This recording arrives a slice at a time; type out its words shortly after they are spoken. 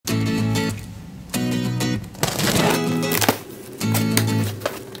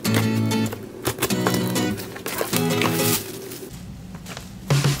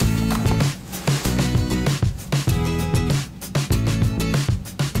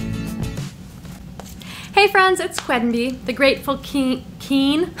Hey friends, it's Quenby, the Grateful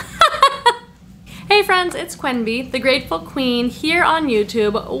Keen. Hey friends, it's Quenby, the Grateful Queen here on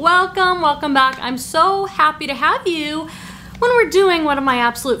YouTube. Welcome back. I'm so happy to have you when we're doing one of my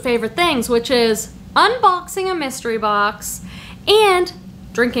absolute favorite things, which is unboxing a mystery box and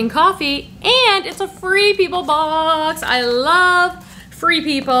drinking coffee, and it's a Free People box. I love Free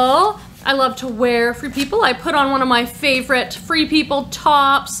People. I love to wear Free People. I put on one of my favorite Free People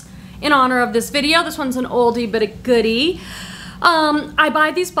tops in honor of this video. This one's an oldie but a goodie. I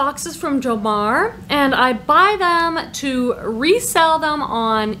buy these boxes from Jomar, and I buy them to resell them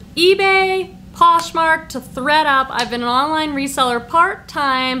on eBay, Poshmark, to Thredup. I've been an online reseller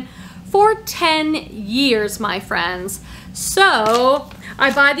part-time for 10 years, my friends. So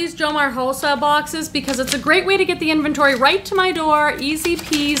I buy these Jomar Wholesale boxes because it's a great way to get the inventory right to my door, easy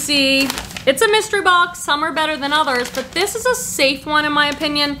peasy. It's a mystery box, some are better than others, but this is a safe one in my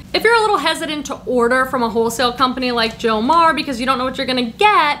opinion. If you're a little hesitant to order from a wholesale company like Jomar because you don't know what you're gonna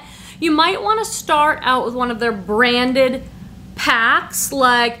get, you might wanna start out with one of their branded packs.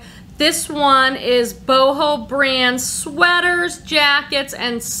 Like this one is Boho brand sweaters, jackets,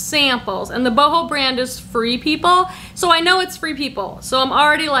 and samples. And the Boho brand is Free People, so I know it's Free People. So I'm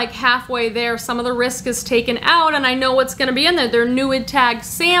already like halfway there. Some of the risk is taken out and I know what's gonna be in there. They're Newid tag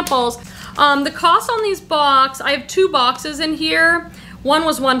samples. The cost on these boxes, I have two boxes in here. One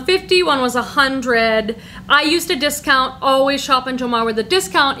was $150, one was $100. I used a discount. Always shop in Jomar with a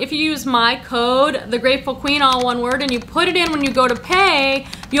discount. If you use my code, The Grateful Queen, all one word, and you put it in when you go to pay,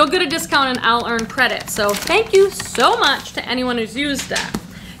 you'll get a discount and I'll earn credit. So thank you so much to anyone who's used that.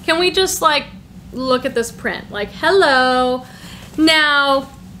 Can we just like look at this print? Like, hello.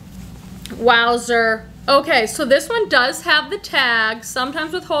 Now, wowzer. Okay, so this one does have the tag.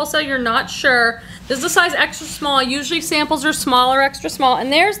 Sometimes with wholesale, you're not sure. This is a size extra small. Usually samples are small or extra small.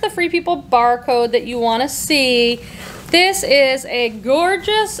 And there's the Free People barcode that you want to see. This is a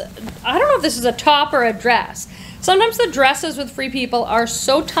gorgeous, I don't know if this is a top or a dress. Sometimes the dresses with Free People are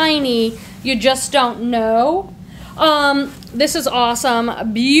so tiny, you just don't know. This is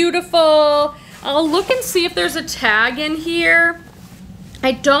awesome, beautiful. I'll look and see if there's a tag in here.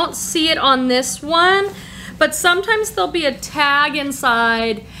 I don't see it on this one, but sometimes there'll be a tag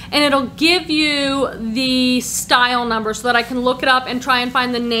inside and it'll give you the style number so that I can look it up and try and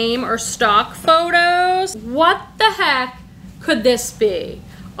find the name or stock photos. What the heck could this be?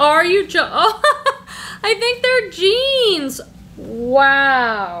 Are you oh, I think they're jeans.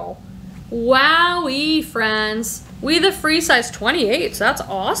 Wow. Wowee, friends. We the free size 28s. That's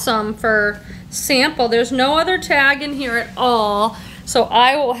awesome for sample. There's no other tag in here at all. So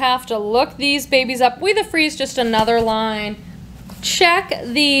I will have to look these babies up. We the Free is just another line. Check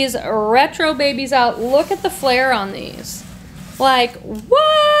these retro babies out. Look at the flare on these. Like,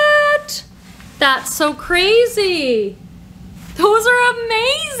 what? That's so crazy. Those are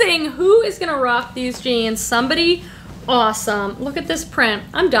amazing. Who is gonna rock these jeans? Somebody awesome. Look at this print.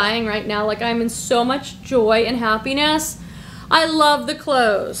 I'm dying right now. Like, I'm in so much joy and happiness. I love the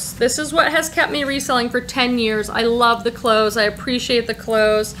clothes. This is what has kept me reselling for 10 years. I love the clothes. I appreciate the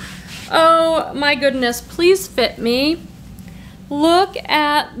clothes. Oh my goodness, please fit me. Look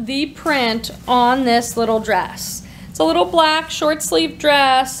at the print on this little dress. It's a little black short sleeve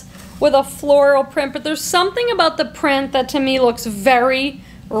dress with a floral print, but there's something about the print that to me looks very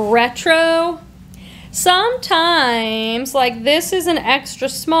retro. Sometimes, like this is an extra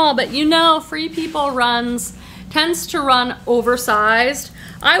small, but you know, Free People tends to run oversized.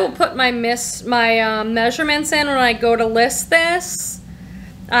 I will put my measurements in when I go to list this.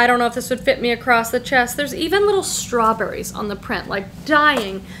 I don't know if this would fit me across the chest. There's even little strawberries on the print, like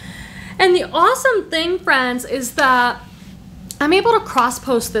dying. And the awesome thing, friends, is that I'm able to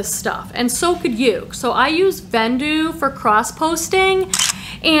cross-post this stuff, and so could you. So I use Vendoo for cross-posting,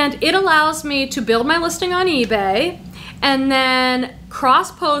 and it allows me to build my listing on eBay and then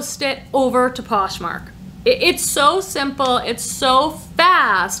cross-post it over to Poshmark. It's so simple, it's so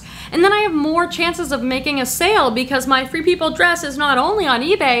fast, and then I have more chances of making a sale because my Free People dress is not only on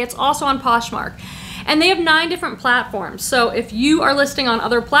eBay, it's also on Poshmark. And they have 9 different platforms, so if you are listing on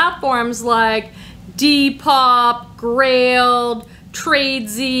other platforms like Depop, Grailed,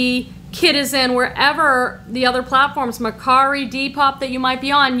 Tradesy, Kitizen, wherever the other platforms, Macari, Depop that you might be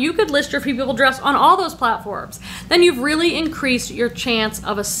on, you could list your Free People dress on all those platforms. Then you've really increased your chance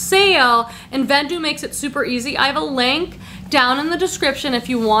of a sale, and Vendoo makes it super easy. I have a link down in the description if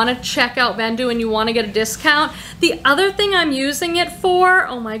you want to check out Vendoo and you want to get a discount. The other thing I'm using it for,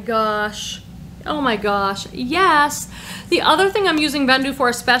 oh my gosh, yes. The other thing I'm using Vendoo for,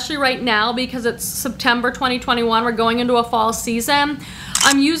 especially right now because it's September 2021, we're going into a fall season,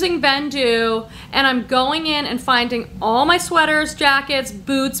 I'm using Vendu, and I'm going in and finding all my sweaters, jackets,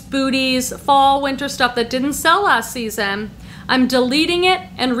 boots, booties, fall, winter stuff that didn't sell last season. I'm deleting it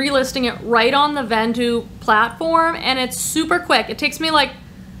and relisting it right on the Vendu platform, and it's super quick. It takes me like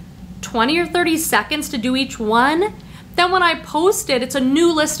 20 or 30 seconds to do each one. Then when I post it, it's a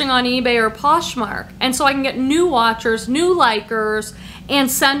new listing on eBay or Poshmark, and so I can get new watchers, new likers,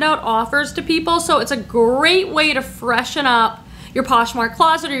 and send out offers to people. So it's a great way to freshen up your Poshmark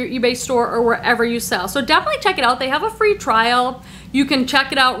closet or your eBay store or wherever you sell. So definitely check it out. They have a free trial. You can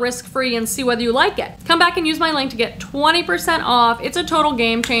check it out risk-free and see whether you like it. Come back and use my link to get 20% off. It's a total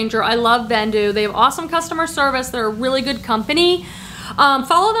game changer. I love Vendu. They have awesome customer service. They're a really good company.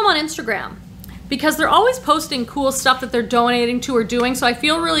 Follow them on Instagram because they're always posting cool stuff that they're donating to or doing. So I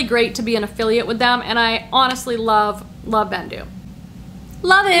feel really great to be an affiliate with them, and I honestly love Vendu.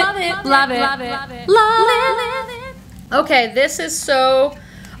 Love it, love it, love it, love it, love it, love it. Okay, this is so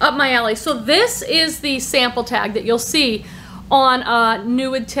up my alley. So this is the sample tag that you'll see on a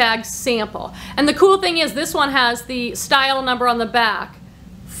Nude Tag sample. And the cool thing is this one has the style number on the back.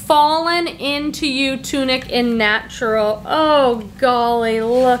 Fallen Into You tunic in natural. Oh golly,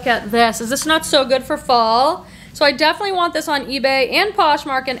 look at this. Is this not so good for fall? So I definitely want this on eBay and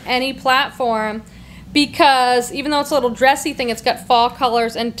Poshmark and any platform, because even though it's a little dressy thing, it's got fall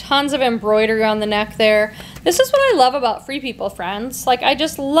colors and tons of embroidery on the neck there. This is what I love about Free People, friends. Like, I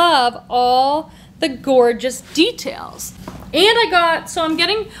just love all the gorgeous details. And I got, so I'm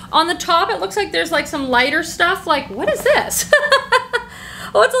getting, on the top it looks like there's like some lighter stuff. Like, what is this?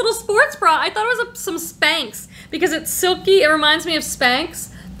 Oh, it's a little sports bra. I thought it was some Spanx because it's silky. It reminds me of Spanx.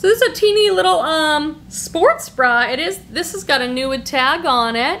 So this is a teeny little sports bra. This has got a Nude Tag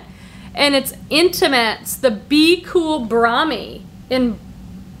on it. And it's Intimates, the Be Cool Brahmi in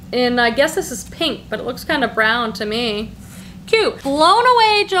I guess this is pink, but it looks kind of brown to me. Cute. Blown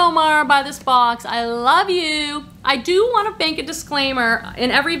away, Jomar, by this box. I love you. I do want to make a disclaimer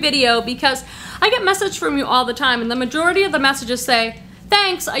in every video because I get messages from you all the time, and the majority of the messages say,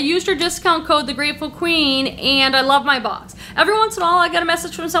 thanks, I used your discount code, The Grateful Queen, and I love my box. Every once in a while, I get a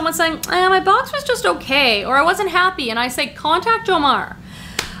message from someone saying, my box was just okay, or I wasn't happy, and I say, contact Jomar.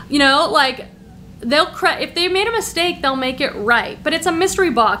 You know, like, if they made a mistake, they'll make it right. But it's a mystery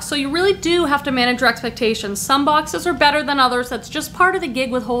box, so you really do have to manage your expectations. Some boxes are better than others. That's just part of the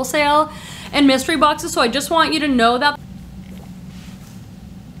gig with wholesale and mystery boxes, so I just want you to know that.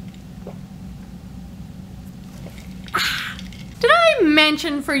 Did I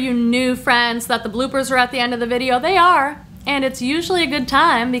mention for you new friends that the bloopers are at the end of the video? They are, and it's usually a good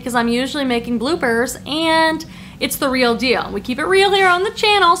time because I'm usually making bloopers, and it's the real deal. We keep it real here on the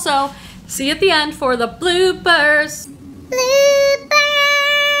channel, so see you at the end for the bloopers. Bloopers,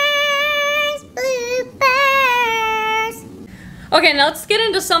 bloopers. Okay, now let's get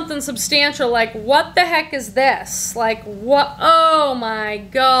into something substantial, like what the heck is this? Like what? Oh my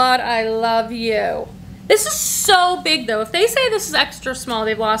God, I love you. This is so big though. If they say this is extra small,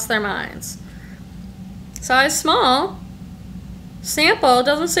 they've lost their minds. Size small. Sample,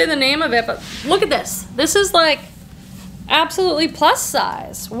 doesn't say the name of it, but look at this. This is like absolutely plus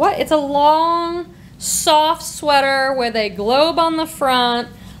size. What? It's a long, soft sweater with a globe on the front.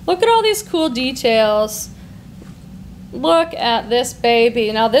 Look at all these cool details. Look at this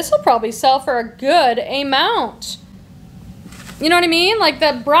baby. Now this will probably sell for a good amount. You know what I mean? Like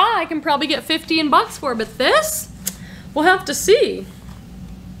that bra I can probably get 15 bucks for, but this, we'll have to see.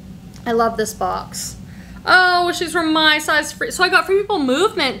 I love this box. Oh, she's from my size free. So I got Free People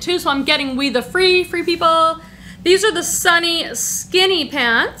movement too, so I'm getting We the Free People. These are the Sunny skinny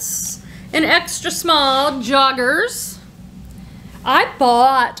pants in extra small joggers. I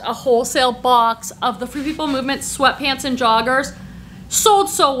bought a wholesale box of the Free People movement sweatpants and joggers. Sold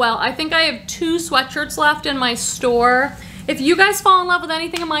so well. I think I have 2 sweatshirts left in my store. If you guys fall in love with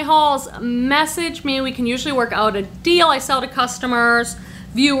anything in my hauls, message me. We can usually work out a deal. I sell to customers,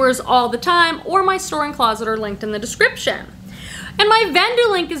 viewers all the time, or my store and closet are linked in the description. And my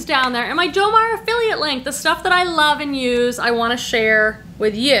Vendu link is down there, and my Jomar affiliate link, the stuff that I love and use, I want to share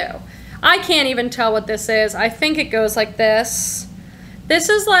with you. I can't even tell what this is. I think it goes like this. This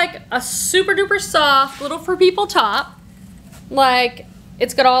is like a super duper soft little For People top. Like,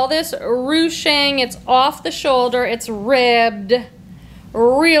 it's got all this ruching, it's off the shoulder, it's ribbed.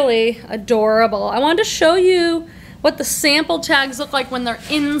 Really adorable. I wanted to show you what the sample tags look like when they're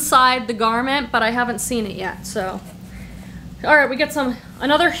inside the garment, but I haven't seen it yet, so. All right, we get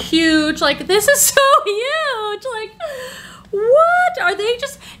another huge, like, this is so huge. Like, what? Are they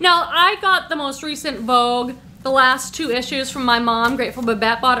just, now I got the most recent Vogue, the last 2 issues from my mom. Grateful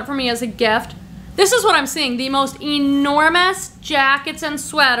Babette bought it for me as a gift. This is what I'm seeing, the most enormous jackets and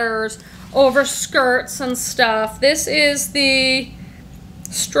sweaters over skirts and stuff. This is the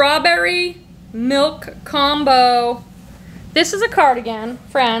strawberry milk combo. This is a cardigan,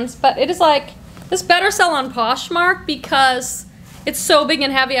 friends, but it is like, this better sell on Poshmark because it's so big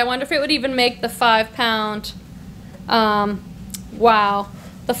and heavy. I wonder if it would even make the 5-pound, wow,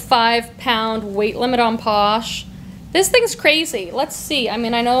 the 5-pound weight limit on Posh. This thing's crazy. Let's see. I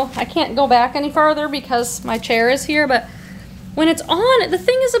mean, I know I can't go back any farther because my chair is here, but when it's on, the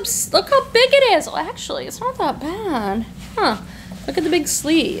thing is, look how big it is. Well, actually, it's not that bad. Huh. Look at the big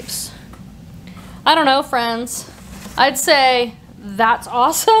sleeves. I don't know, friends. I'd say that's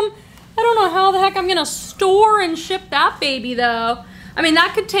awesome. I don't know how the heck I'm gonna store and ship that baby though. I mean,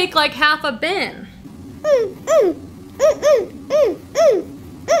 that could take like half a bin.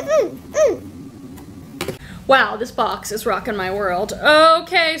 Wow, this box is rocking my world.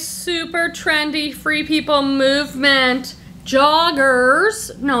 Okay, super trendy Free People movement.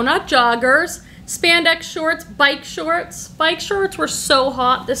 Joggers, no, not joggers. Spandex shorts, bike shorts. Bike shorts were so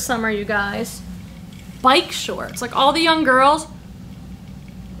hot this summer, you guys. Bike shorts, like all the young girls.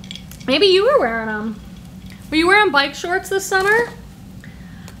 Maybe you were wearing them. Were you wearing bike shorts this summer?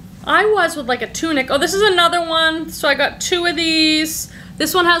 I was with like a tunic. Oh, this is another one. So I got 2 of these.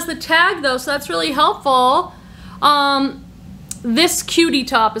 This one has the tag though, so that's really helpful. This cutie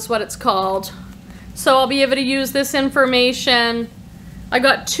top is what it's called. So I'll be able to use this information. I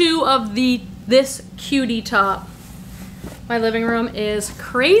got 2 of this cutie top. My living room is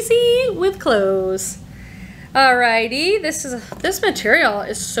crazy with clothes. Alrighty, this material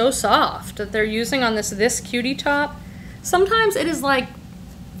is so soft that they're using on this cutie top. Sometimes it is like,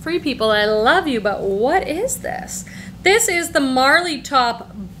 Free People, I love you, but what is this? This is the Marley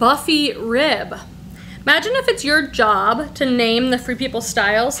Top Buffy Rib. Imagine if it's your job to name the Free People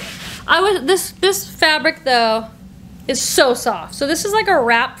styles. This fabric though is so soft. So this is like a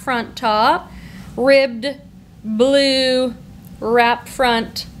wrap front top, ribbed blue wrap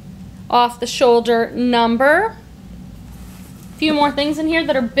front off the shoulder number. A few more things in here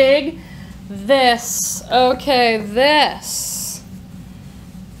that are big. This, okay, this.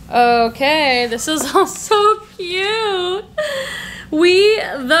 Okay, this is all so cute. We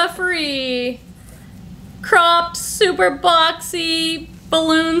the Free. Cropped, super boxy,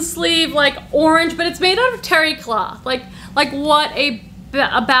 balloon sleeve, like orange, but it's made out of terry cloth. Like what a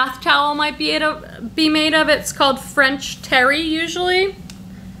bath towel might be made of. It's called French terry usually.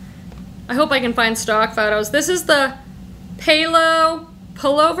 I hope I can find stock photos. This is the Palo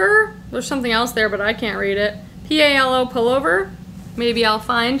pullover. There's something else there, but I can't read it. P-A-L-O pullover. Maybe I'll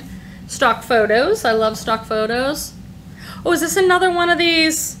find stock photos. I love stock photos. Oh, is this another one of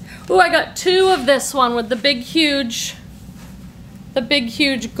these? Oh, I got 2 of this one with the big huge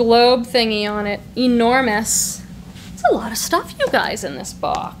globe thingy on it. Enormous. It's a lot of stuff, you guys, in this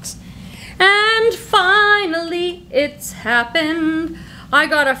box. And finally, it's happened. I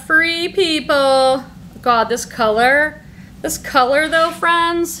got a Free People. God, this color though,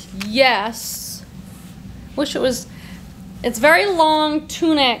 friends, yes. Wish it was, it's very long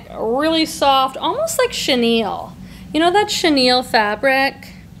tunic, really soft, almost like chenille. You know that chenille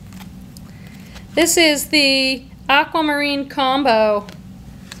fabric? This is the aquamarine combo.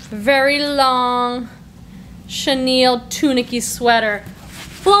 Very long chenille tunic-y sweater.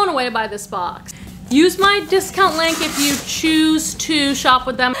 Blown away by this box. Use my discount link if you choose to shop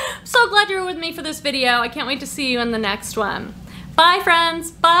with them. So glad you're with me for this video. I can't wait to see you in the next one. Bye, friends.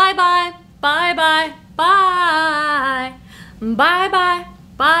 Bye, bye. Bye, bye. Bye. Bye, bye.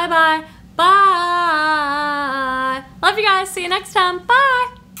 Bye, bye. Bye. Love you guys. See you next time.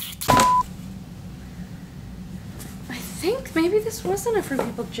 Bye. I think maybe this wasn't a Free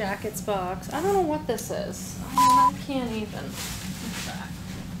People Jackets box. I don't know what this is. I can't even.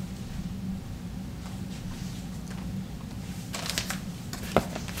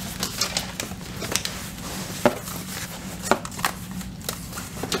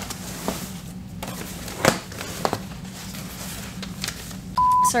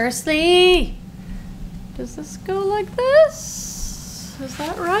 Seriously? Does this go like this? Is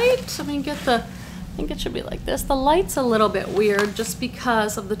that right? I mean, I think it should be like this. The light's a little bit weird just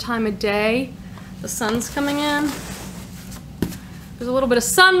because of the time of day. The sun's coming in. There's a little bit of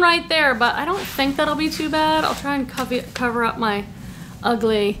sun right there, but I don't think that'll be too bad. I'll try and cover up my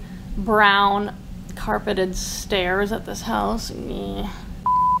ugly brown carpeted stairs at this house. Yeah.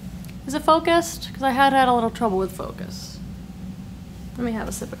 Is it focused? Because I had a little trouble with focus. Let me have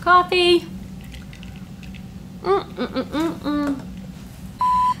a sip of coffee.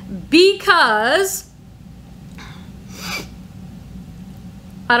 Because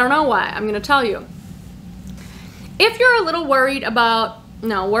I don't know why. I'm gonna tell you. If you're a little worried about,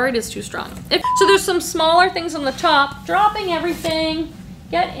 no, worried is too strong. So there's some smaller things on the top, dropping everything.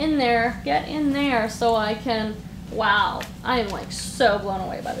 Get in there so I can, wow, I am like so blown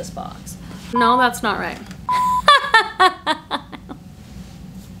away by this box. No, that's not right.